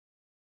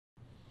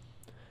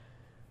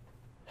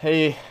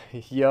Hey,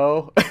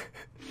 yo.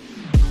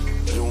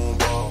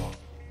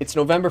 It's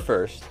November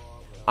 1st.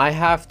 I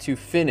have to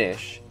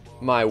finish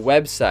my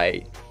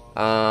website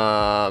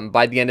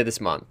by the end of this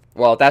month.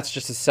 Well, that's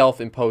just a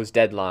self-imposed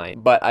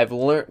deadline, but I've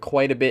learned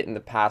quite a bit in the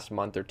past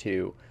month or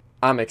two.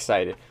 I'm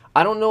excited.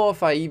 I don't know if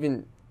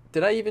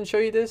did I even show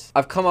you this?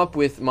 I've come up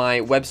with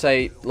my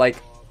website, like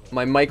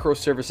my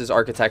microservices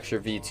architecture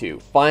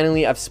v2.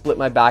 Finally, I've split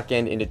my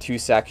backend into two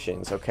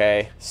sections,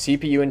 okay?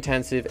 CPU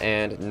intensive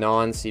and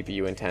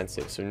non-CPU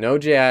intensive. So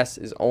Node.js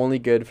is only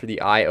good for the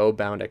IO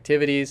bound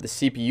activities. The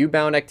CPU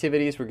bound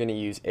activities, we're gonna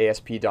use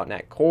ASP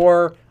 .NET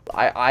Core.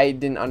 I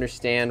didn't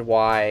understand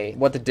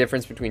what the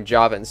difference between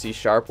Java and C#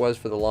 was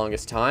for the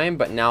longest time,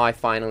 but now I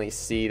finally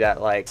see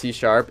that like C#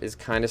 is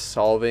kind of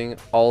solving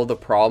all of the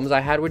problems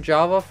I had with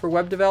Java for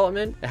web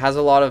development. It has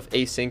a lot of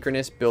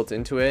asynchronous built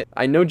into it.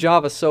 I know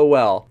Java so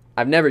well.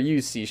 I've never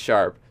used C#,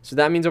 so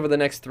that means over the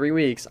next 3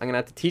 weeks, I'm gonna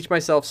have to teach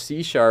myself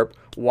C#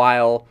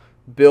 while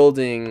build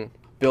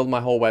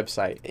my whole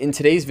website. In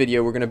today's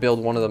video, we're gonna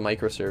build one of the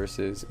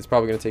microservices. It's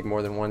probably gonna take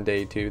more than one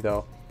day too,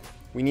 though.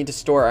 We need to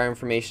store our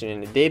information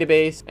in a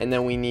database, and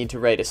then we need to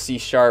write a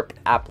C#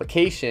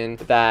 application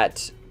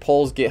that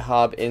pulls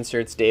GitHub,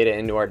 inserts data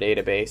into our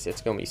database.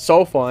 It's gonna be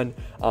so fun.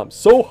 I'm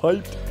so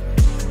hyped.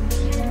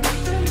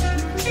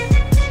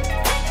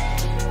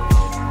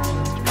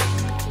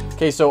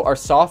 Okay, so our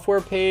software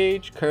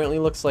page currently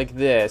looks like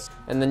this,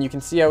 and then you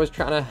can see I was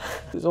trying to,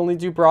 there's only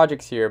 2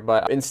 projects here,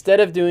 but instead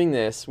of doing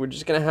this, we're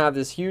just gonna have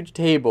this huge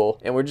table,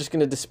 and we're just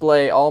gonna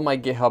display all my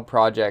GitHub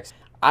projects.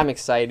 I'm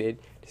excited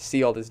to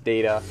see all this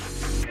data.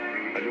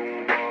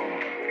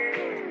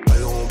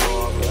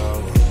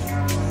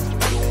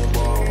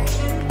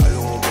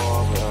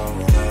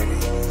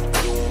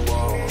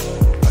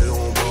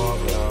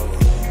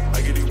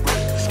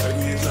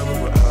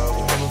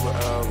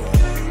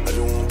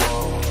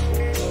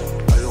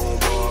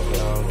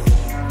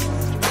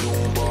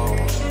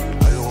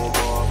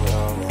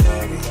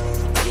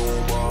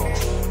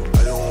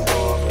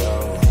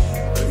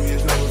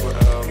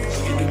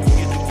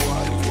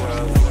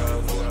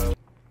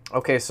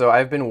 Okay, so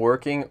I've been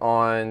working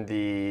on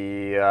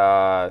the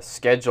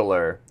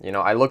scheduler. You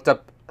know, I looked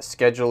up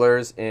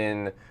schedulers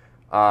in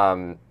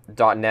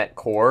 .NET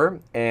Core,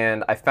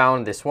 and I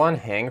found this one,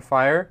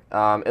 Hangfire.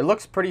 It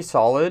looks pretty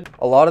solid.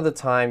 A lot of the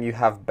time you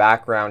have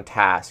background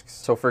tasks.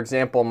 So for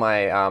example,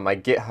 my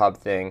GitHub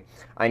thing,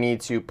 I need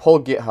to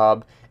pull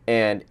GitHub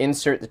and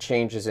insert the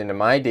changes into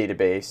my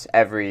database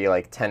every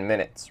like 10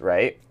 minutes,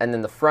 right? And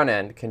then the front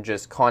end can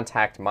just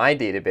contact my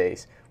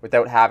database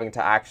without having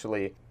to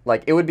actually,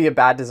 like, it would be a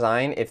bad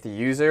design if the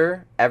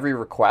user, every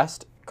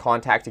request,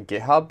 contacted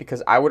GitHub,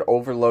 because I would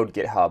overload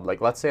GitHub. Like,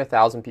 let's say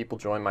 1,000 people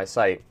join my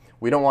site.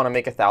 We don't want to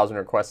make 1,000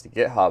 requests to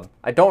GitHub.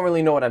 I don't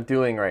really know what I'm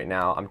doing right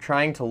now. I'm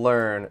trying to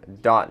learn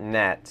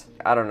 .NET.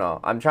 I don't know.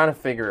 I'm trying to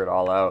figure it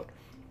all out.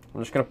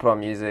 I'm just going to put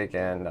on music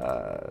and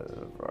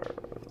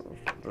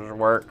just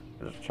work.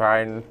 Just try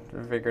and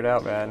figure it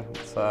out, man.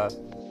 It's,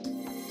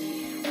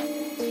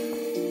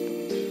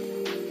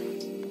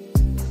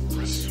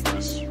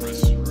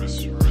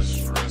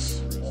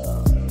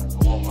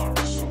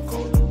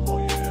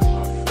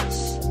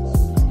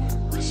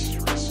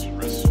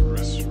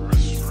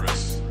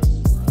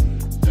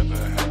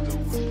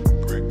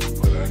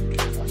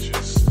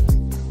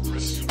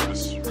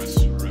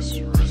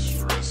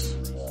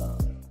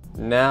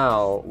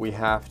 Now we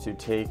have to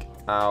take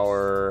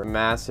our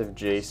massive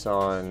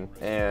JSON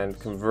and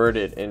convert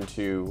it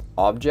into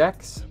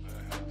objects.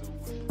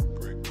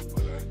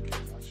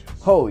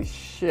 Holy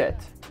shit.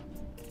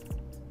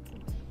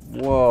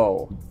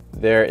 Whoa.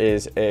 There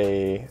is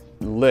a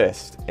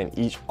list, and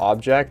each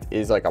object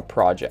is like a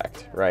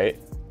project, right?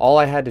 All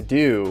I had to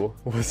do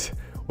was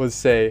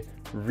say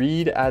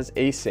read as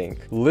async,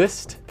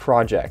 list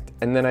project,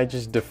 and then I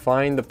just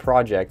defined the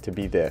project to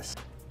be this.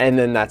 And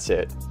then that's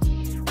it.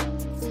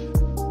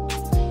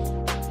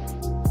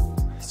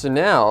 So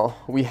now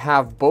we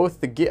have both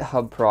the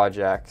GitHub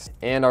projects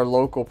and our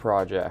local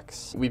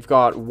projects. We've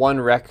got one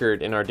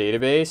record in our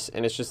database,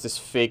 and it's just this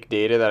fake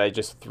data that I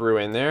just threw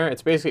in there.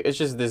 It's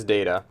just this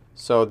data.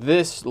 So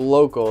this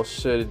local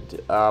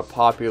should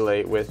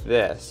populate with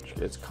this.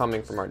 It's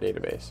coming from our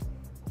database.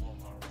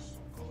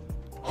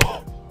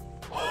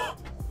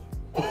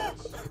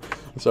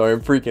 Sorry, I'm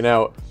freaking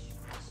out.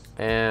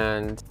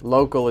 And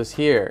local is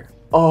here.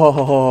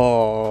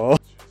 Oh.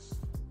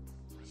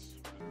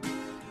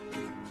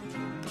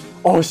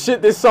 Oh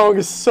shit, this song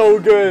is so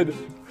good.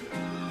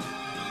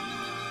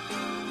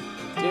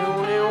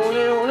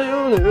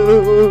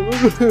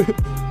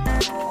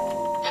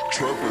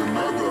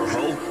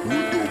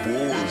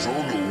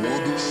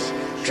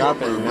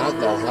 Dropping out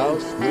the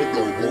house with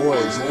the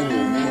boys on the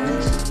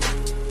windows.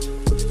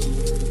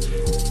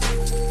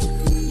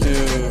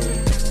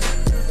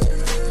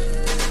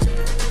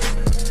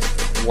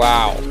 Dude.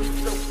 Wow.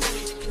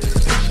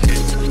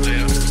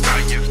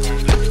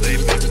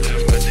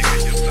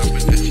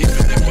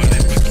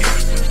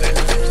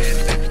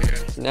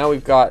 Now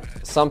we've got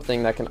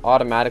something that can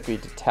automatically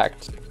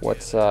detect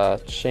what's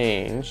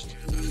changed.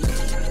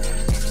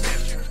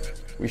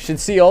 we should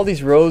see all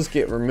these rows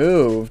get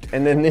removed,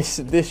 and then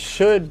this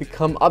should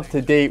become up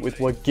to date with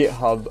what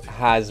GitHub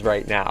has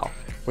right now,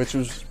 which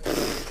was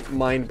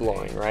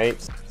mind-blowing,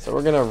 right? So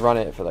we're gonna run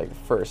it for like the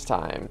first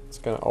time. It's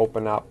gonna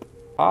open up.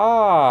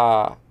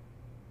 Ah,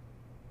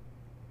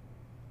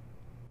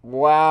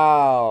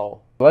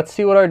 wow. Let's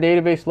see what our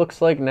database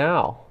looks like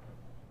now.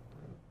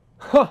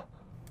 Huh.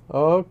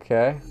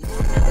 Okay.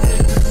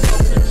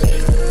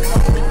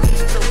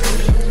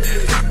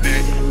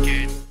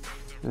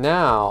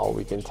 Now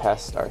we can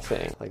test our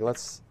thing. Like,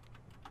 let's,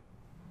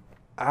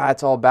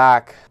 it's all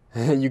back.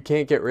 You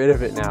can't get rid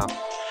of it now.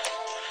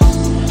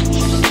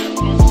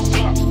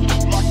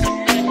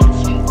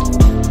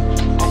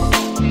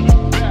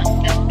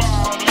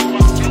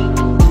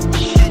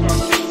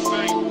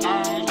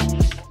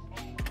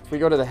 If we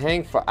go to the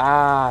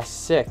Hangfire,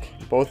 sick.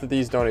 Both of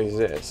these don't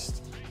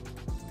exist.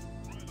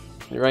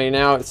 Right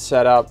now it's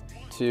set up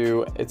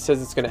to, it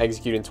says it's gonna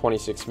execute in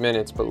 26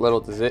 minutes, but little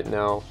does it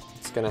know,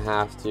 it's gonna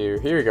have to,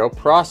 here we go,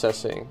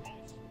 processing.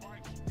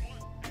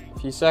 A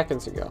few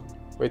seconds ago.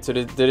 Wait, so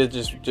did it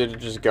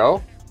just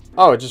go?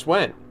 Oh, it just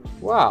went.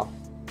 Wow.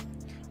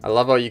 I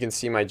love how you can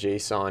see my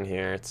JSON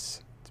here.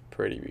 It's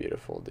pretty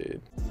beautiful,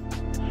 dude.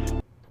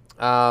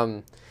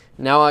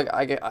 Now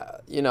I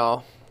you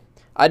know,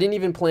 I didn't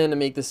even plan to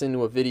make this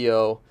into a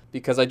video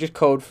because I just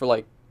code for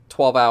like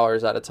 12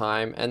 hours at a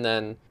time, and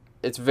then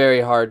it's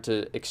very hard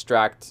to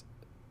extract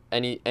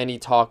any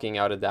talking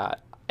out of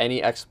that,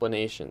 any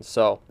explanation.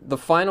 So the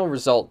final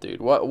result, dude,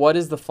 what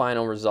is the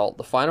final result?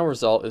 The final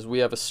result is we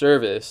have a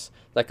service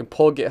that can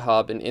pull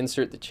GitHub and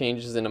insert the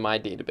changes into my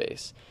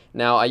database.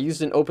 Now, I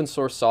used an open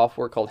source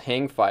software called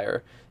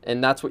Hangfire,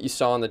 and that's what you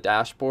saw on the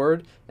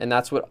dashboard, and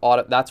that's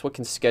what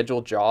can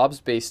schedule jobs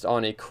based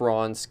on a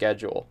cron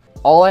schedule.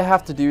 All I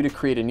have to do to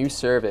create a new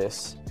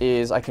service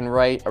is I can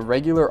write a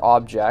regular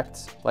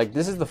object, like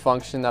this is the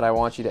function that I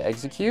want you to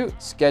execute,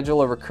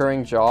 schedule a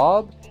recurring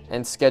job,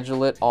 and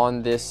schedule it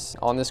on this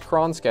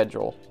cron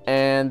schedule.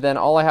 And then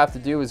all I have to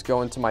do is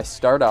go into my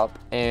startup,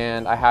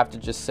 and I have to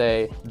just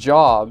say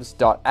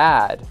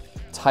jobs.add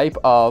type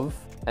of,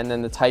 and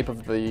then the type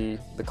of the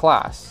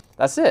class.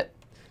 That's it.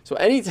 So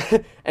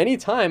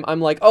anytime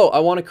I'm like, oh, I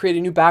want to create a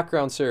new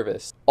background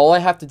service, all I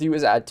have to do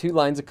is add 2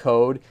 lines of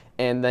code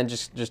and then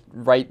just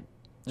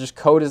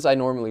code as I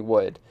normally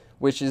would,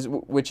 which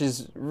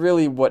is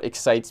really what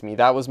excites me.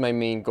 That was my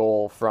main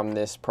goal from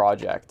this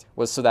project,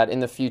 was so that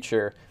in the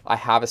future I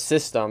have a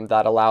system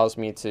that allows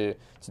me to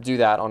do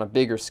that on a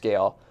bigger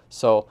scale.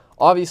 So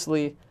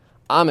obviously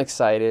I'm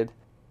excited.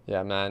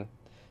 Yeah, man.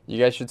 You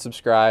guys should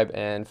subscribe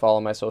and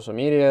follow my social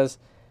medias,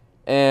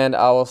 and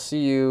I will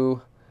see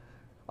you.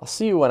 I'll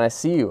see you when I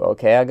see you,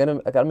 okay? I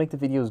gotta make the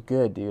videos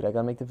good, dude. I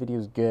gotta make the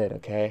videos good,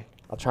 okay?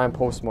 I'll try and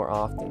post more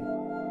often.